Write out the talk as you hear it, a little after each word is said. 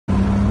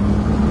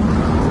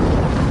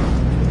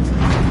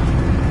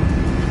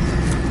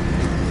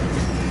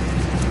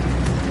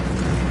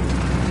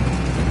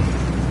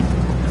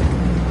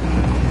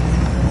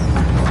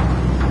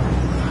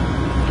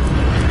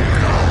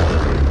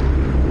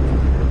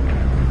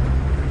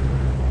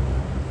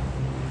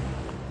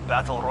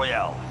Battle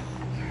Royale.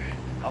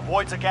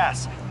 Avoid the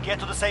gas. Get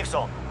to the safe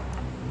zone.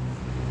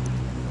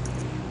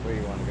 Where do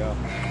you want to go?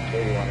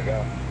 Where do you want to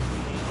go?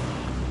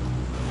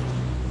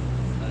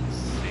 Let's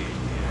see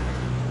here.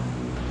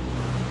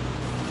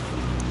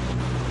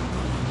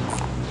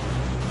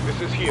 This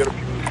is here.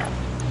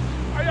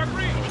 I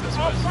agree.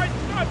 I'll fight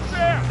not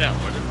there. Yeah,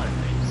 where did my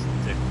main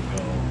stick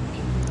go?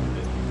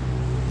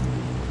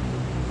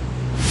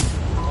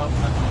 Oh,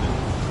 I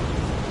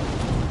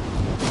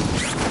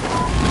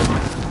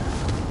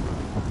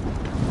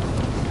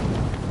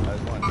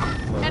There's one.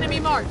 Enemy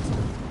marked.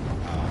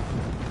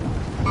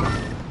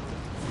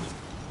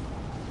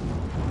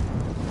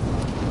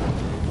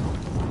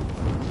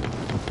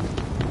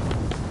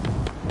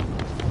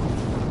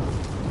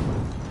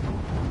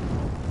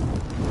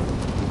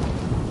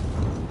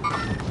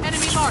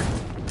 Enemy marked.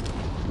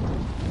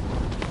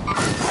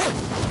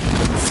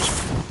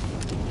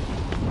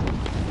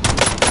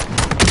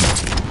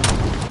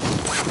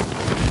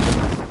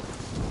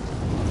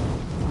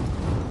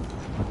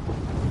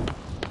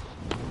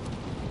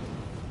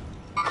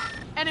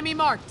 Enemy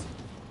marked.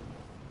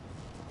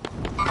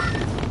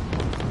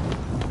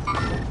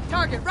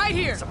 Target right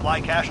here. Supply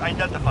cache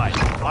identified.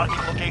 Marking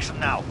location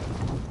now.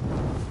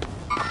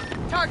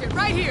 Target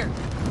right here.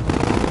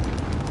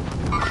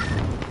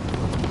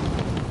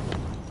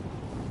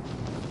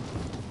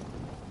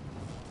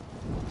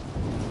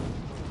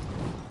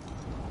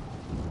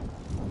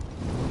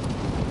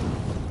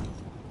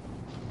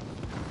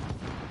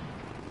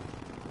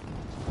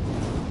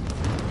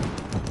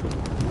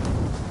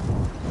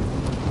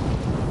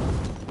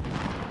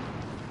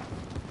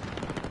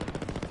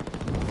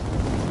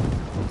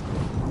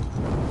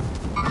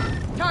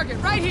 Target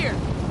right here.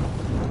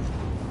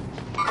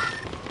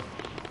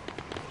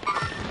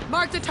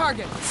 Mark the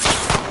target.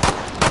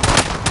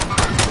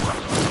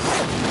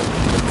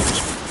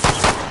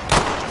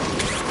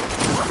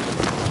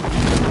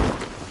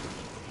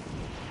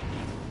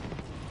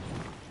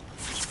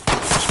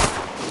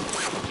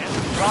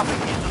 Enemy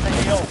dropping into the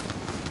AO.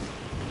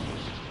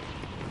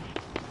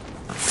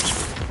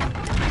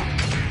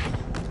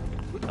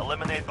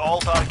 Eliminate all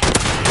targets.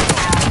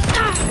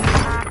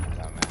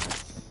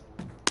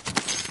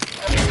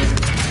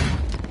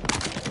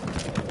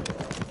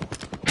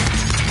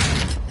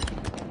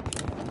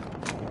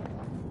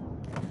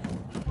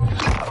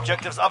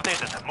 Objectives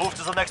updated. Move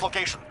to the next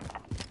location.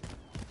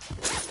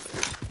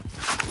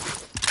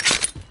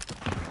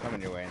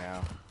 Coming your way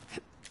now.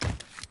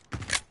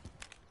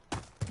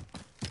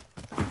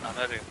 I'm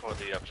heading for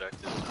the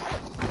objective.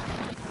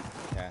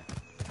 Okay.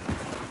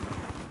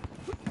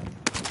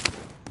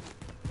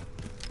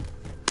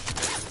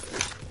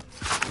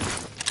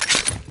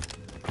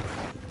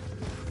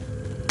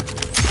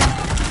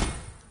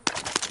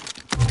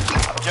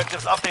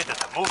 Objectives updated.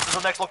 Move to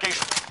the next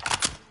location.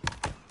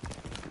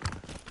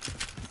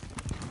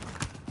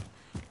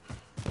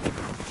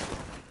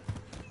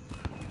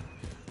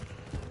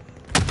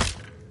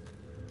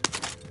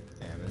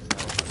 Damn, there's no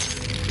one.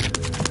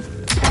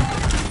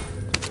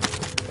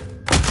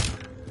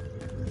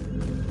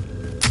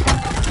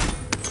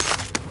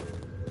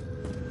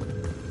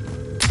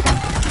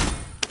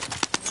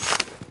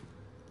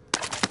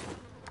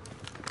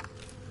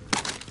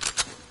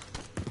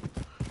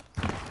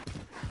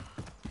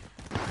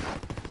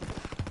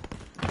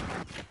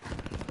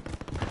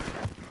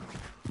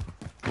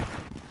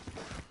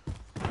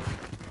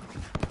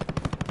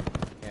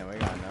 Yeah, we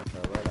got enough for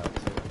a loadout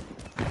too.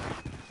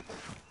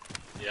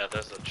 Yeah,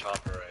 there's a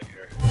chopper right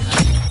here.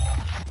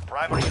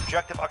 Primary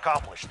objective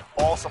accomplished.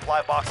 All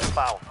supply boxes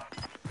found.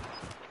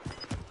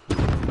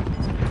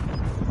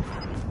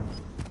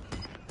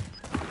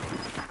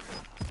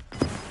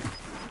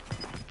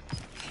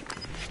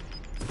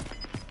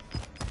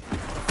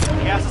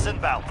 Gas is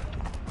inbound.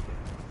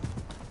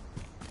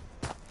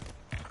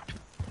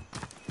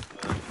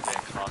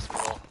 Bank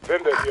hospital.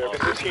 Vendor here.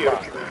 This is here.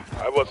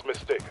 I was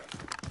mistaken.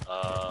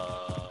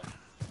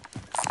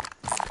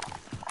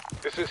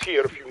 This is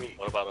here if you need.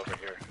 What about over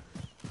here?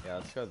 Yeah,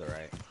 let's go to the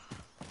right.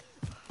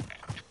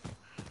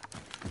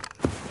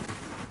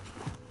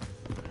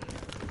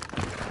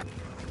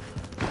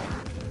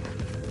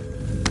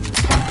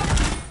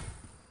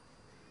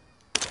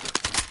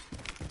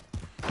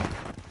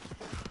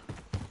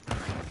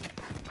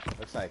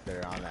 Looks like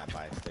they're on that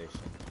buy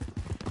station.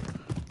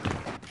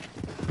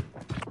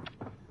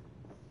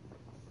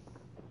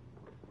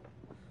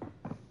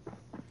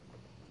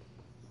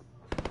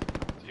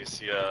 Do you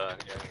see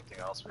anything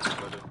else we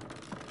can do?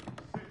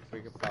 We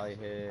could probably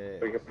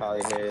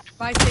hit.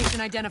 Buy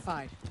station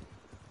identified.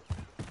 A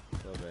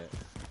little bit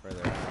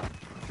further out.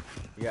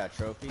 You got a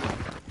trophy?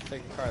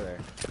 Take the car there.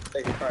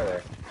 Take the car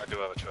there. I do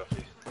have a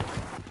trophy.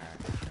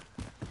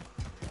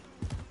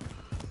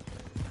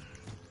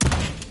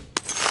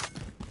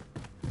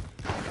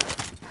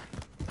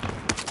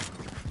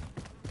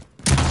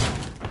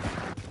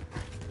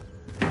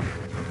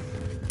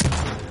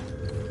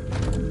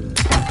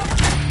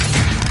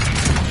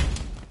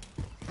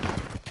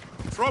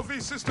 Trophy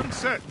system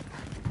set.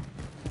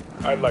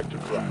 I'd like to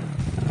drive.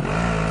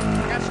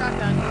 Got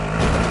shotgun.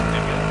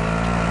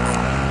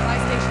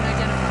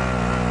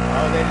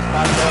 Oh, they just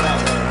popped that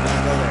out there.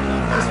 Don't go there.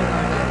 Don't go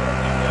Disregard there.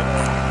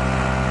 that.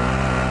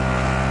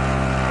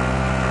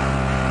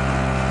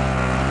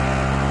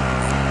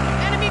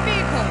 Enemy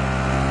vehicle!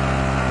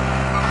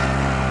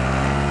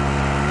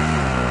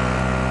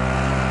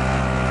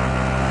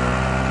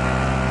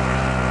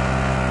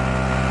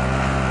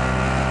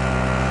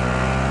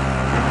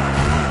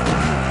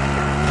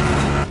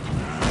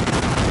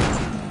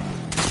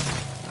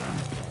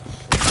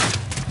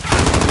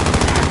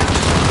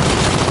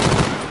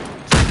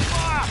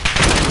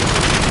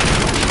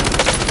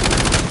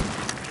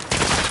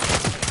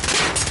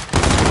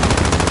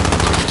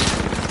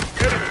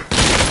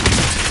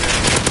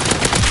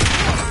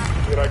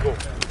 Here I go.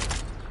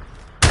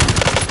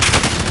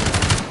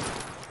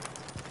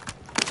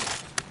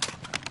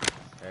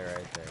 They're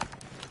right there.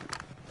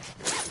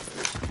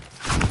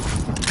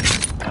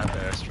 And the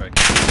airstrike.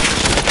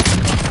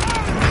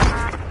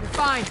 You're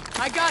fine.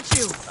 I got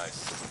you. Nice.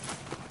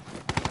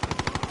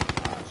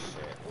 Oh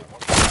shit.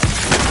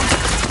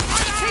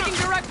 Taking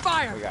direct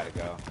fire. We gotta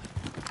go.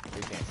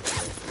 We can't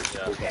stay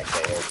here. Yeah. We can't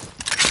stay here.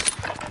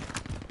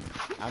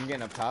 I'm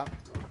getting up top.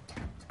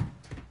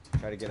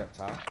 Try to get up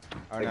top.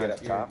 Oh, no, Get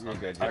up top. You're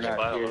good. Oh, You're no,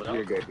 Fire you're, loadout?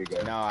 you're good. You're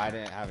good. No, I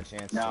didn't have a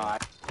chance. No, to. I.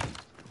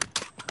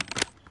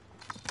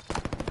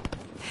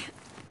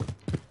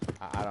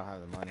 I don't have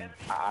the money.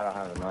 I don't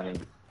have the money.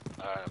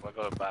 Alright, we'll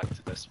go back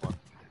to this one.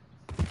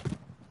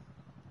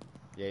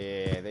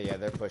 Yeah,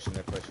 they're pushing.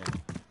 They're pushing.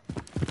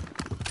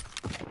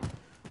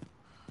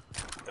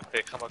 If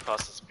they come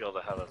across this field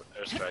that have an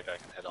airstrike, I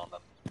can hit on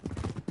them.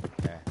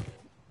 Okay.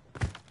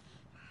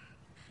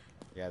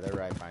 Yeah, they're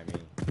right by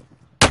me.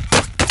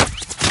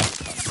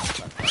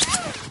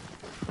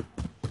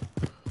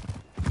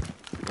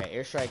 Yeah,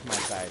 airstrike my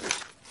side.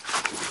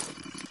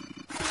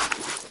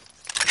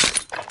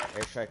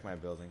 Airstrike my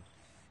building.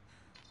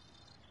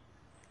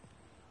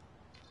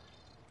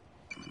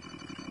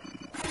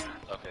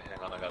 Okay, hang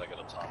on, I gotta get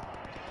up top.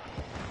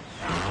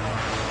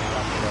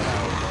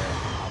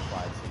 I'll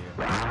fly to you.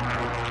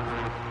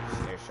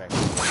 Just airstrike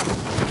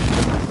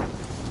me.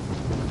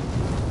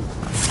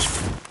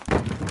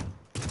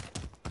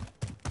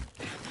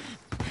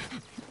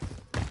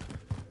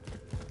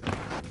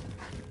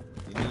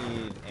 You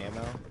need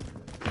ammo?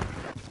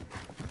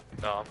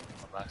 No, I'm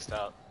maxed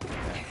out.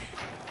 Okay.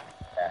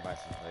 I'll buy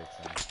some plates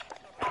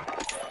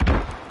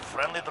then.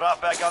 Friendly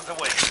drop back on the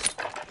way.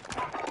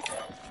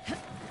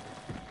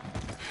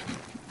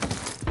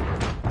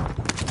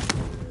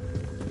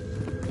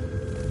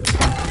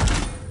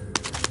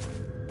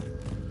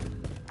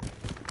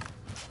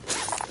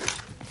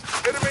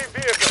 Enemy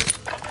vehicle.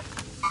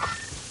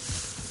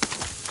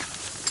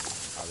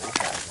 Oh, these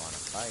guys want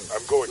to fight.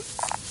 I'm going.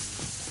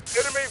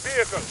 Enemy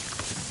vehicle.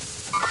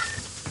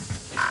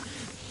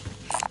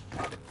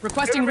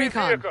 Requesting Enemy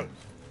recon. vehicle.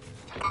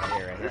 Right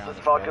here This on is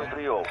the Falcon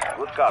trailer. 3-0.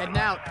 Good copy. Heading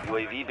out.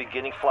 UAV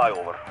beginning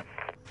flyover.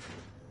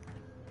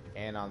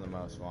 And on the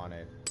most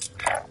wanted.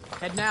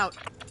 Heading out.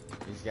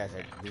 These guys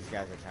are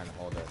trying to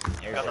hold us.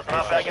 Got the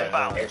drop back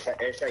inbound.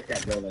 Airstrike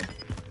that building.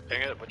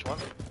 Ping it, which one?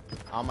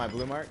 On my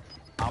blue mark?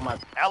 On my.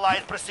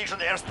 Allied precision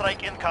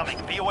airstrike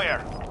incoming. Be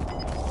aware.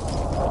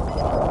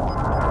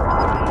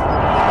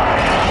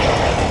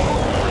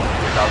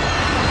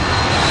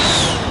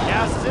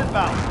 Gas is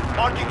inbound.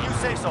 Marking new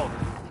safe zone.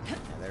 Yeah,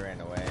 they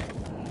ran away.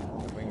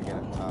 If we can get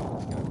up top,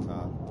 let's get up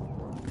top.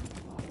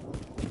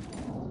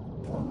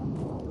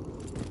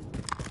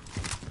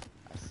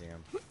 I see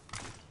him.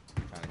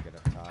 Trying to get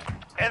up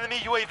top. Enemy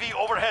UAV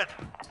overhead.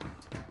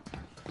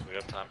 Do we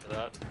have time for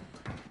that?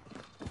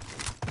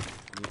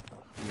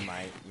 You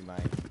might.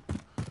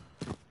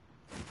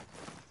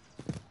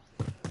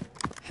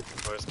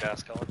 Where's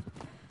gas going?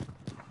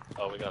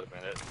 Oh, we got a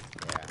minute.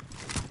 Yeah.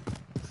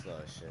 Slow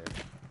as shit.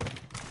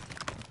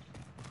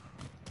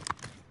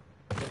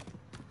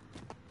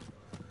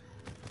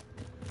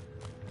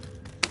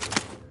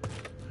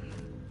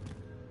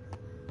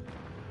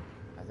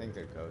 I think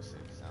they're ghosted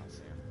because I don't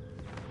see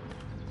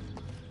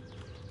them.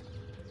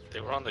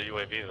 They were on the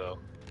UAV though.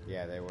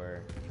 Yeah, they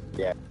were.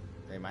 Yeah.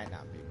 They might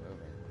not be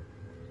moving.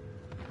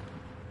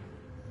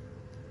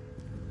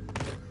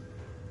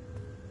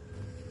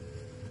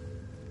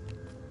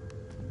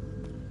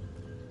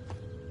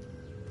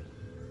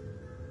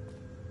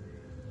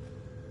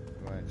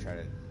 I'm gonna try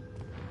to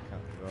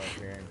go up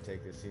here and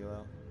take this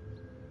helo.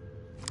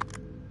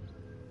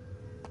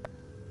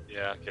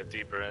 Yeah, get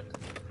deeper in.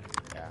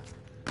 Yeah,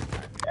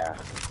 Yeah.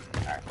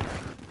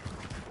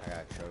 I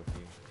got a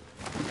trophy.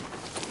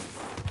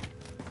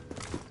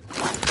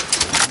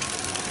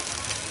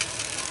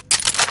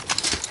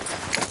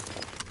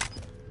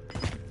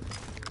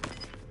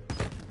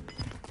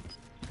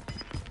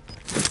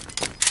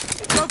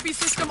 Trophy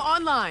system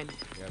online.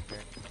 You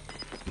okay?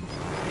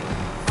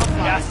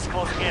 Gas is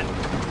closing in.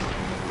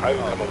 I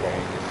will come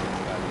along.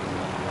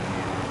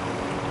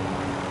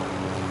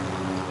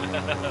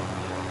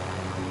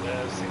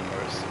 Yeah, I've seen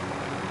worse.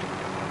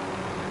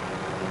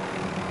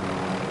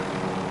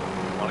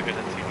 Wanna get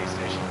a TV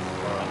station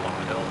or up on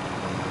the hill?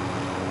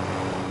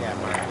 Yeah,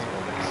 Mark.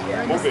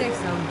 We're in the Move it. safe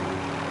zone.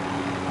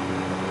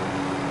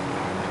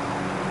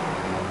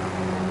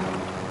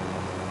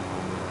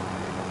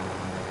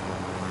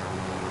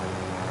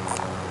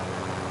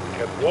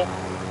 walk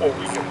or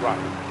we can run.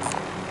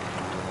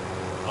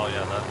 Oh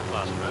yeah, that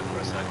flashed red for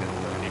a second.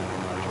 The people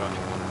in our truck.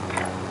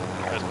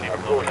 There's people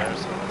I'm over going. there,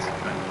 so let's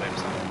try and claim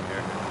something here.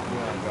 You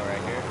want to go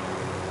right here?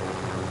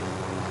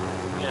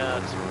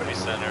 Yeah, it's pretty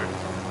centered.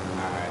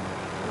 Alright.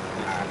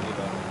 Let's do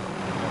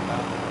some jump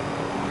out.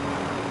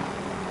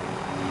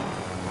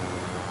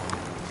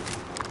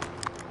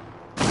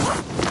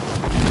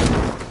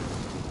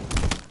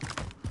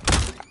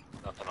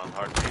 Nothing on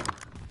heartbeat.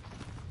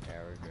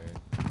 Yeah, we're good.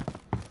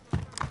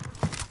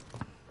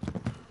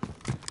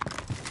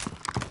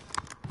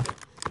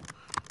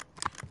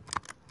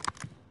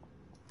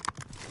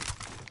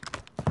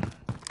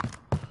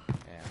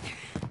 Yeah,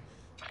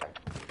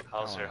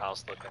 How's your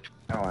house looking?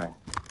 Don't worry.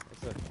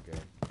 it's looking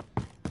good.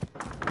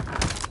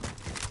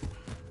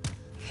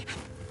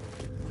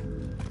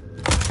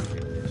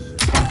 Get this shit.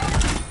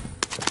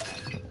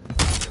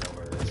 Get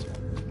over this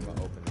one. I'm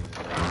gonna open these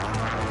doors.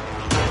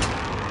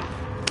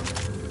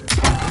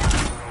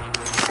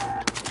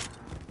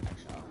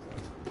 Actually, I'll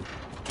close them.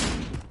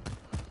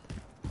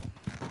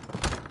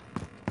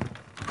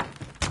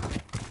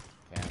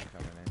 Okay, I'm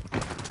coming in.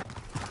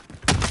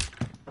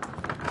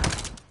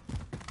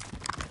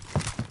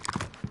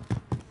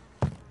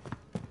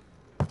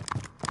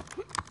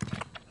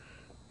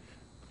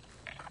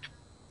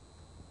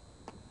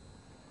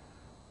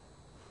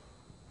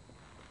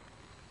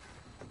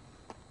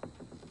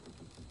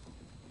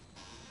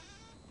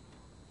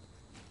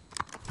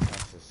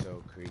 This is so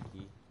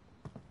creaky.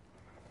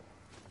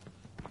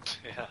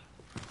 Yeah.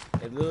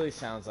 It literally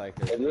sounds like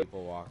there's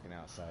people walking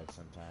outside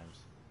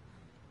sometimes.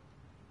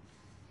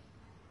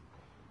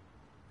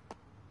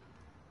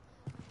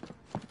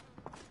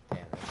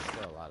 Damn, there's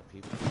still a lot of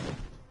people.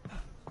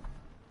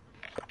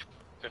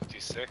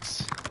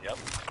 56. Yep.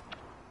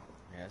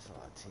 Yeah, that's a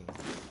lot of teams.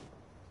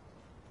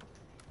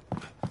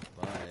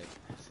 But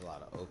it's a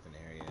lot of open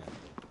area.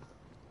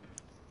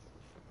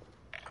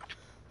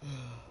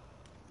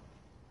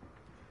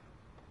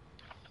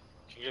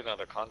 Can get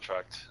another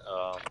contract.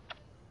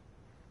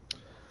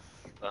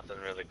 Nothing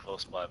really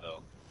close by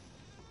though.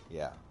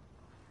 Yeah.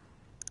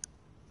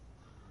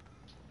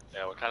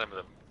 Yeah, we're kind of in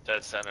the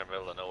dead center,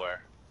 middle of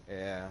nowhere.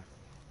 Yeah.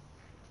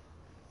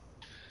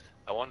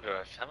 I wonder.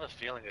 I have a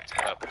feeling it's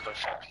gonna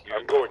push up here.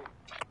 I'm going.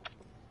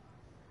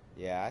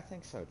 Yeah, I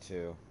think so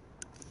too.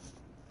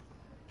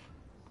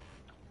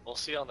 We'll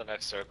see on the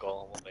next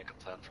circle, and we'll make a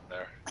plan from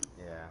there.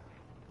 Yeah,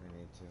 we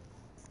need to.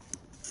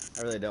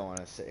 I really don't want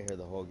to sit here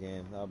the whole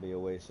game. That'll be a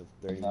waste of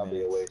 30 minutes. That'll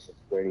be a waste of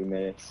 30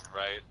 minutes.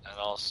 Right, and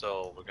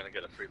also we're gonna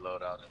get a free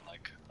loadout in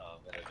like a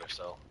minute or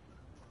so.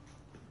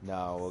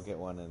 No, we'll get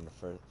one in the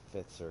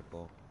fifth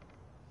circle.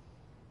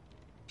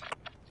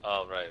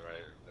 Oh, right.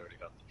 We already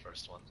got the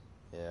first one.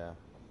 Yeah.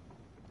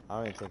 I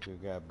don't even think we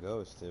grabbed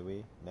Ghost, did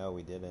we? No,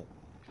 we didn't.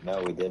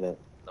 No, we didn't.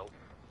 Nope.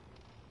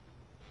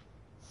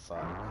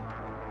 Fuck.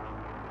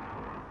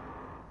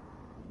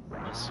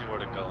 We'll see where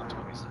to go in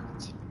 20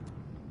 seconds.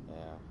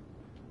 Yeah.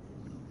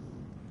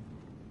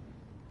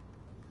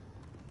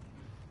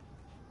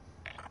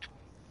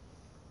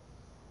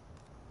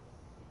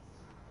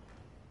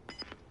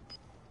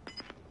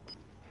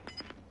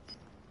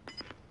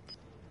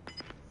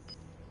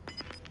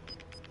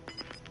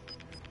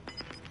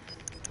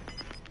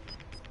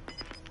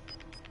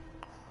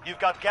 You've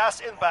got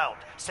gas inbound.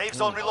 Safe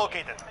zone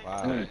relocated.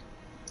 Wow.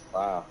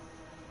 Wow.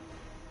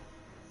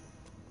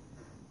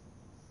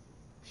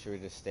 Should we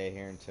just stay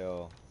here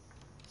until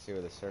see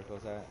where the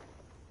circle's at?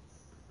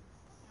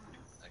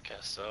 I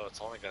guess so.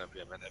 It's only gonna be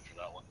a minute for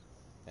that one.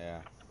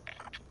 Yeah.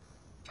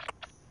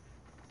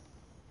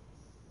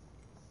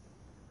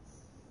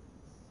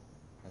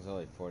 There's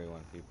only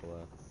 41 people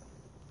left.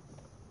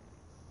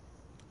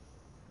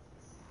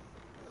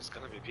 There's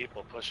gonna be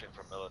people pushing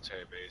from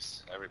military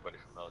base. Everybody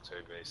from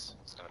military base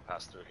is gonna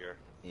pass through here.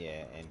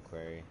 Yeah,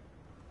 inquiry.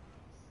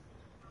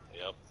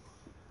 Yep.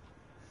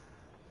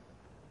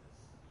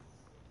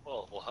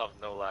 Well, we'll have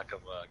no lack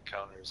of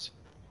counters.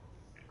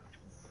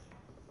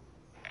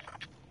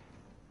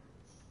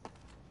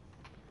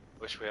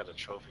 Wish we had a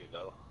trophy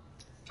though.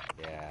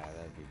 Yeah,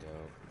 that'd be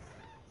dope.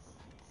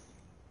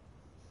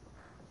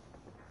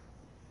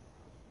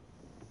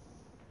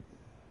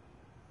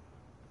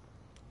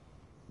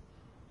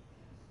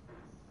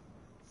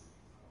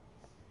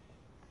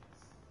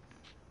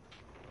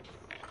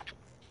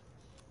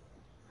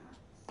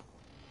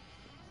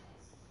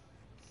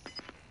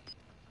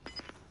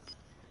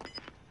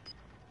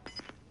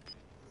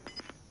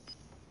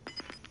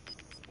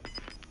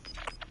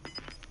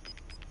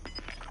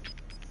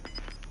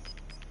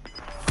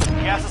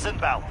 Gas is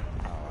inbound.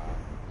 Oh wow.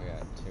 We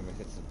got 2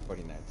 minutes and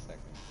 49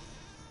 seconds.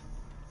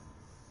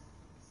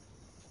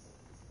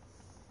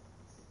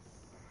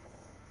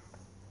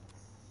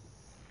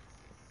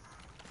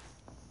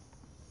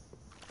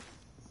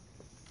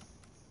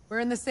 We're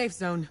in the safe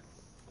zone.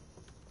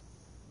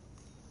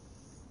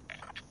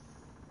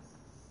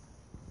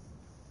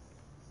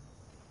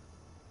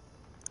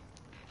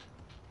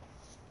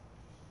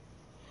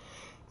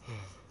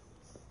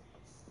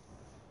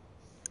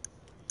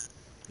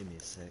 Give me a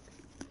sec.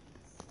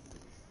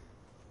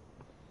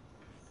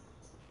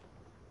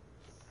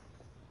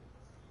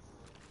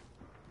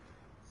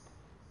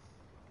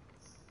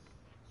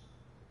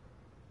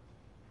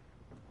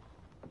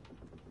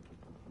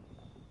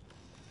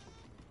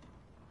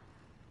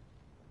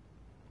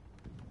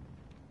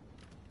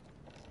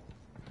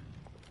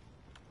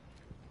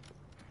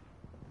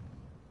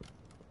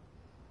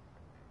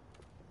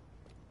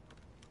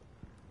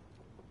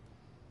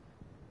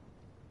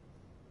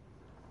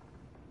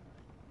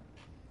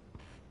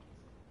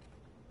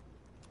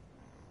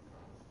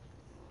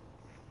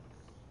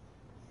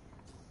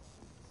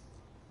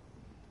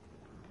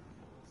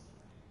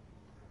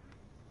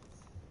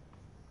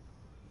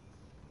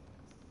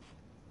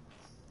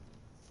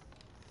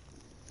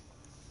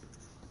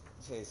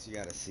 Chase, you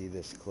gotta see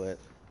this clip.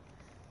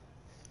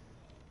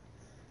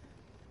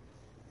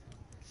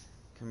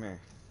 Come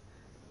here.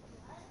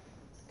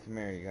 Come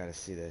here, you gotta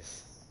see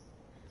this.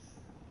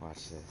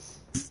 Watch this.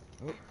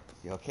 Oh,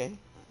 you okay?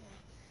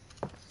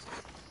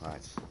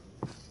 Watch.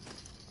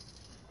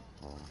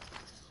 Hold on.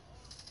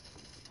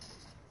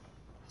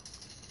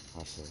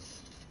 Watch this.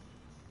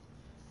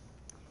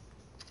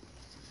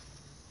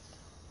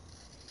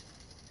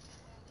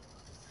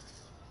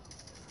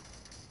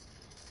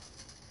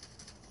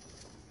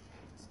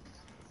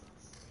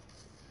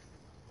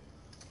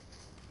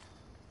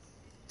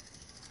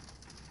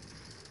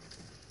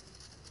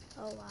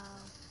 Oh wow.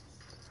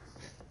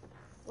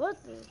 Look.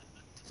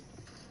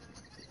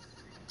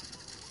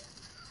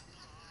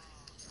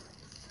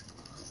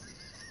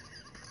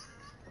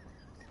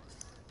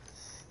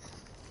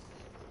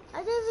 I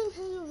didn't even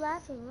hear you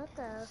laughing. What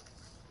the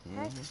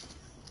heck?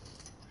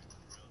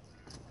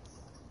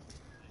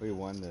 We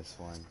won this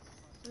one.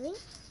 Really?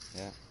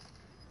 Yeah.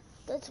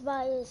 That's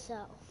by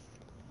yourself.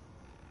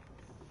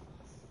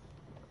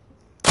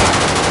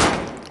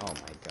 Oh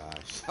my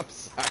gosh. I'm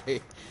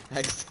sorry. I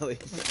accidentally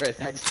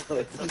pressed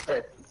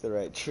the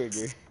right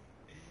trigger.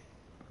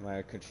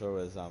 My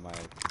controller was on my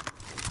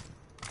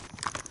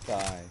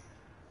thigh.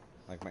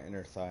 Like my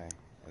inner thigh.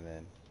 And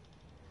then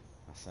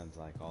my son's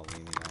like all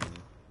leaning on me.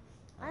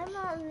 I'm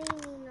not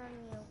leaning on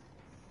you.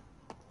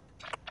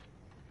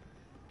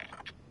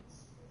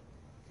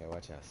 Okay,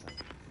 watch out, son.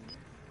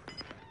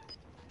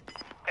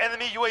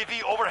 Enemy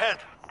UAV overhead.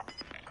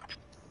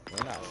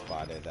 We're not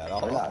spotted at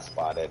all. We're not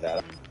spotted at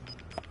all.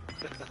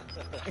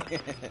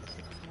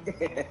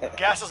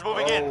 Gas is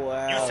moving in.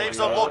 wow, New safe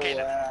zone yo. located.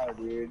 Wow,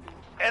 dude.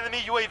 Enemy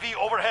UAV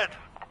overhead.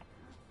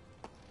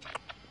 I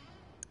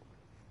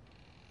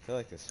feel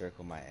like the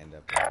circle might end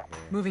up right here.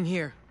 Moving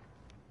here.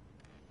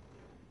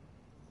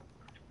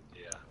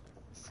 Yeah.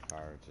 This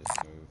car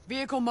just moved.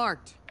 Vehicle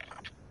marked.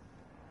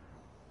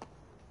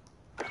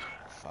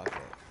 Fuck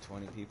it.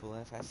 20 people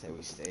left? I say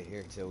we stay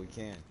here till we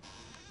can.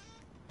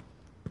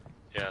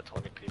 Yeah,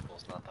 20 people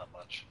is not that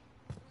much.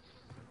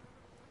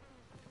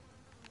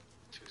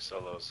 2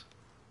 solos.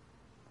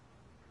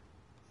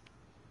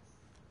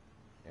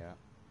 Yeah.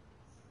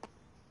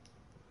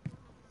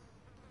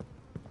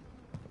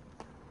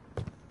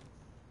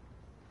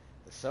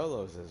 The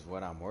solos is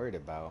what I'm worried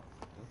about.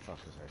 Those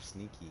fuckers are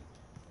sneaky.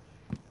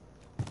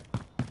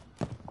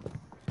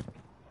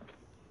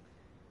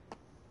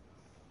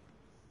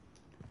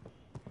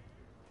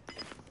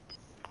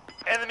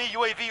 Enemy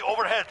UAV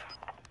overhead.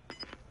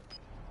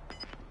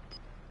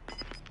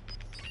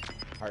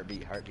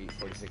 Heartbeat,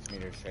 46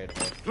 meters straight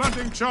ahead.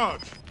 Planting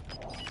charge.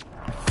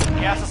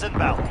 Gas is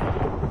inbound.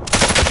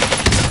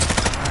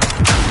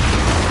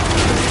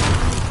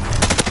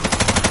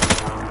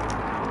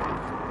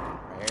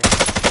 Right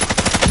here.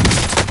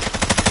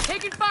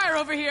 Taking fire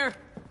over here.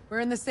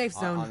 We're in the safe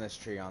zone. On this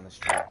tree, on this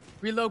tree.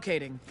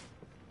 Relocating.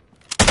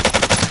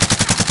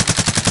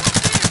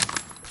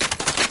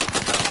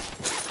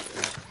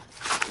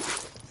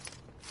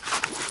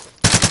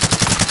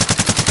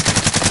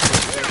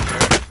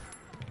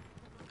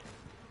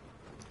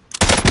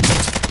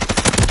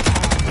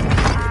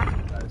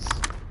 Nice.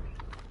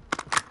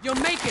 You'll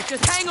make it.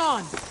 Just hang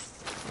on.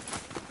 Let's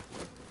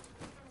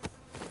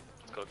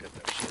go get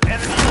that shit.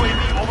 Enemy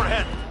UAV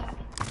overhead.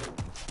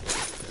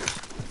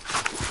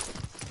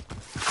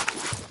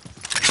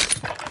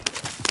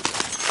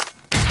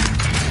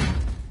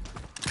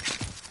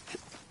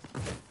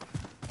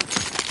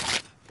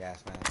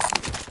 Gas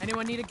mask.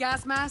 Anyone need a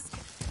gas mask?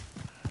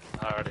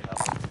 I already have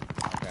one.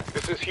 Okay.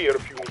 This is here,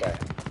 fuel.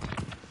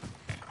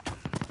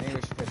 Think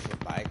we should push the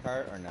buy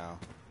cart or no?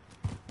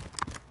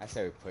 I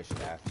say we push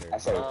it after. I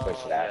said we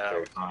push it Yeah, after.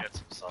 we can get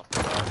some soft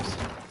drops.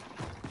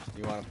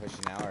 You want to push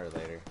an hour or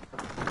later?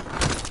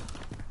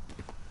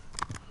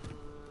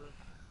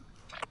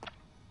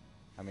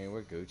 I mean,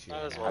 we're Gucci Might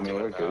right as now. well. I mean, do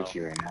it we're now.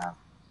 Gucci right now.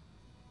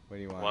 What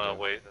do you want Wanna to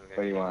do? wait and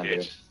What do you wanna do?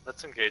 engage?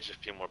 Let's engage a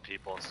few more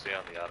people and stay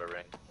on the outer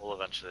ring. We'll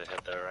eventually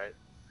hit there, right?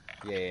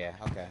 Yeah,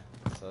 okay.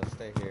 So let's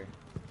stay here.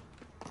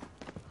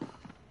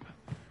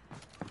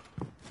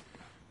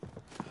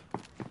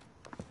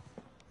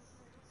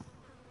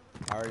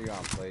 How are you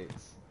on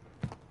plates?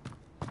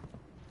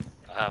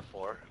 I have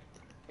 4.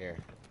 Here.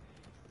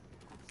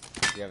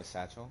 Do you have a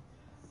satchel?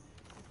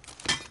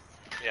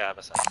 Yeah, I have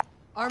a set.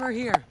 Armor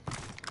here.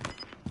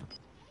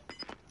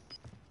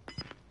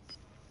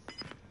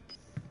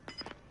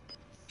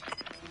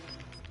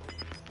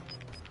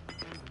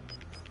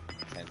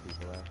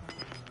 People left.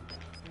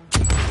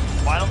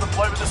 Final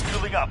deployment is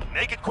fueling up.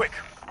 Make it quick.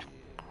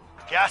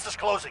 Gas is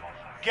closing.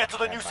 Get to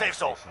the new safe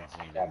zone.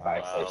 That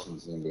buy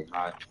station's gonna be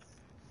hot.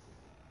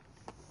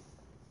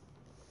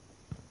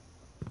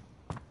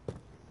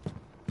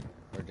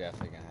 We're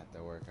definitely gonna have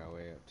to work our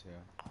way up too.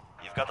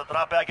 You've got the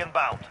drop bag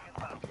inbound.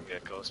 We can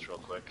get Ghost real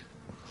quick.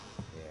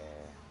 Yeah,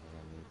 we're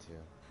gonna need to.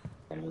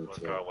 I need Work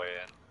to. our way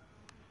in.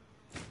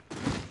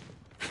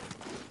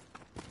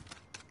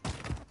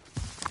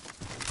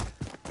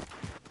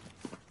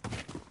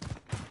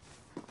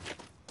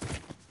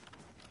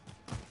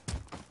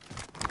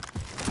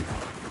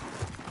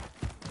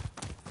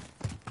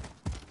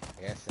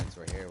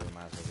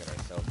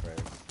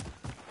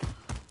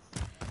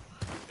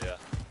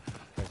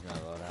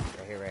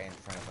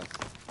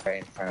 Right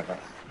in front of us.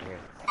 Here.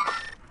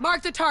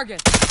 Mark the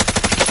target.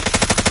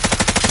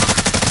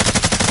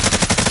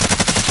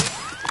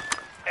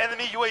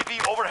 Enemy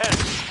UAV overhead.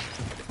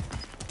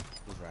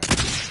 He's right.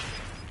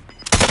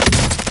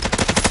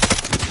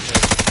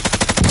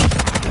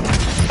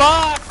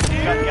 Fuck!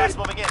 Got gas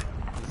moving in.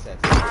 He said,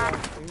 dude.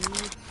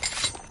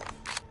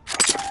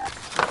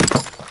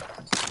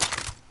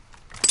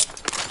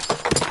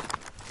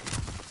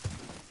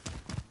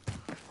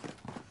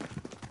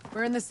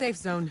 We're in the safe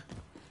zone.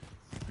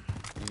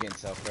 You getting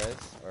self-res?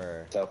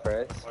 Or...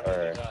 Self-res? Where did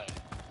Or... you die?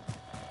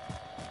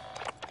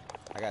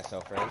 I got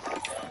self-res.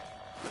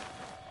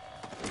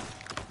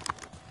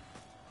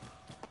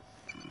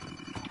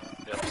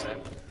 Yep,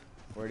 same.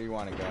 Where do you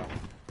want to go?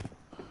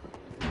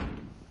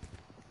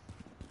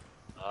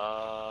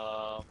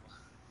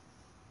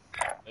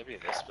 Maybe in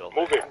this building.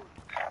 Move in.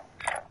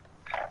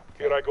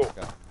 Here I go. Let's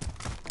go.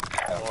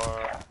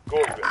 Or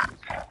Going there.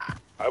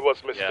 I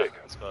was yeah, mistaken.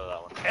 let's go to that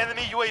one.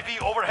 Enemy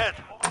UAV overhead.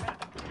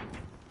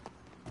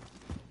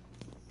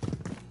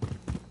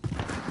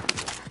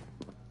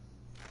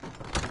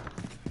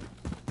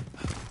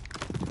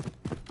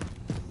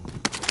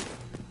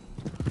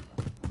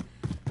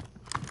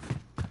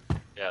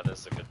 Yeah, this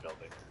is a good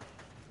building.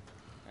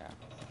 Yeah.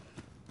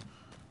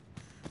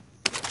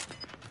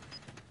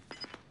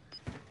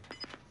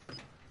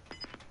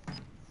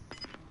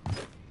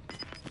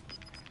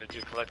 Did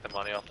you collect the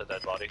money off the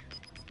dead body?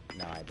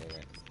 No, I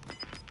didn't.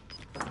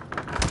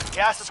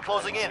 Gas is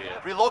closing in.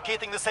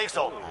 Relocating the safe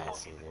zone. I didn't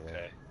see it either.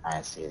 Okay.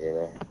 I see it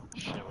either.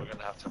 Shit, we're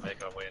gonna have to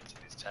make our way into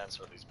these tents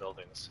or these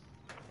buildings.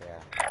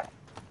 Yeah.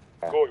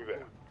 Going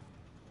there.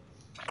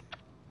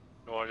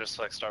 You wanna just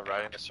like start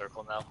riding a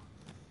circle now?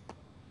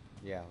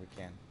 Yeah, we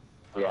can.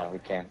 Yeah, we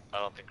can. I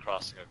don't think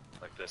crossing it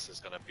like this is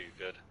gonna be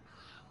good.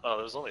 Oh,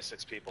 there's only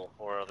 6 people,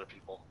 4 other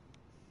people.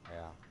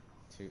 Yeah.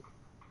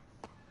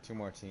 Two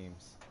more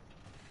teams.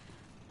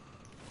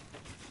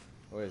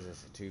 What is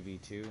this? A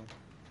 2v2?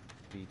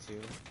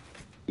 B2?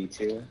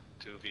 B2?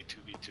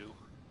 2v2v2.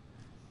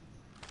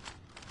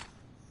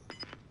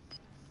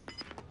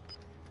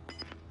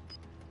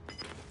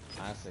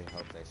 Honestly,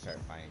 hope they start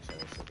fighting each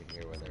other so we can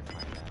hear where they're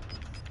fighting at.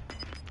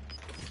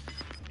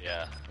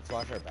 Yeah. Let's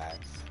watch our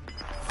backs.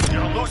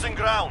 You're losing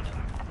ground.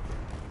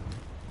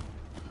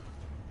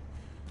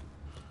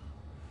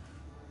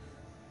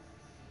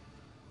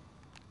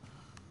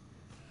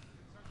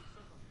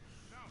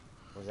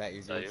 Was that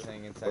your that dude you?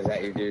 saying inside? Was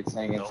that your dude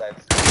saying Nope. inside?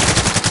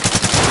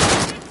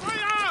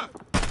 Fire!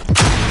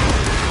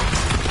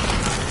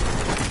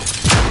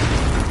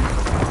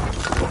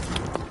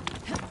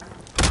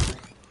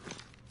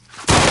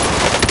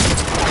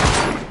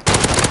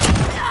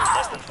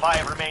 Less than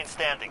 5 remain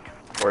standing.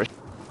 One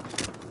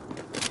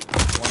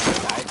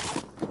outside.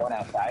 One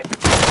outside.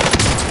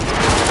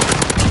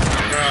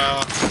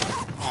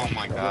 Oh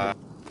my god.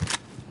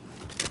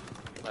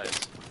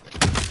 Nice.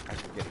 I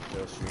should get a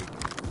kill streak.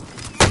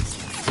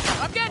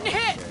 I'm getting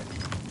hit. Okay.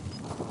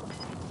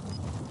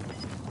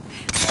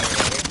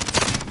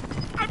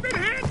 I've been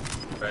hit!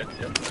 Right,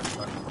 yep, that's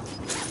fine.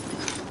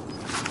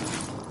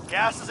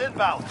 Gas is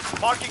inbound.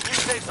 Marking new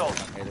safe zone.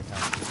 Okay, they're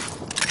coming.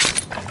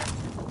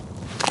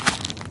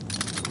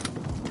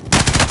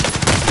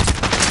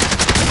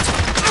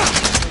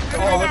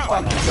 Oh, let's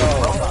fucking go.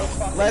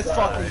 Let's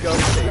fucking go,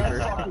 Saber.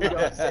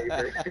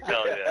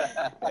 Hell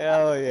yeah.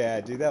 Hell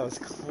yeah, dude, that was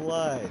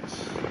clutch.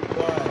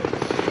 Clutch.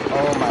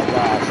 Oh my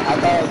gosh. I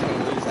thought I was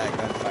gonna lose that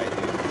gunfight,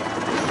 dude.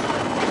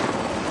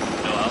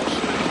 No, I'll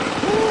shoot.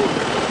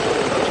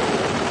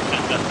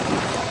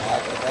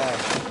 After that.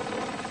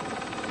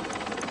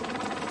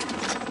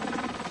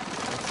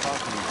 Let's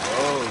fucking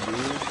go,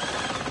 dude.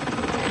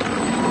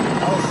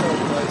 That was so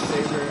clutch,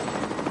 Saber.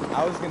 I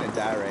was gonna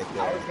die right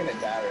there. I was gonna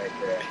die right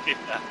there.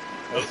 Yeah.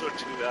 Those were 2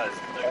 guys.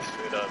 Like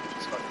straight up.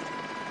 Just fucking.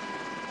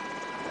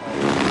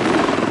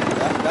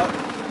 That,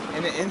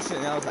 in an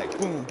instant, I was like,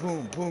 boom,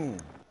 boom, boom.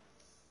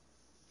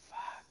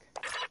 Fuck.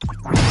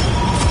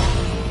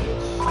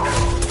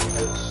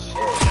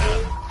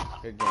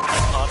 Good game.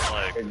 On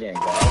like Good game,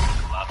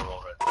 lateral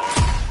guys. right there.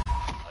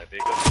 Like they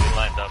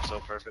lined up so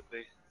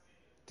perfectly.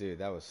 Dude,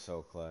 that was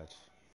so clutch.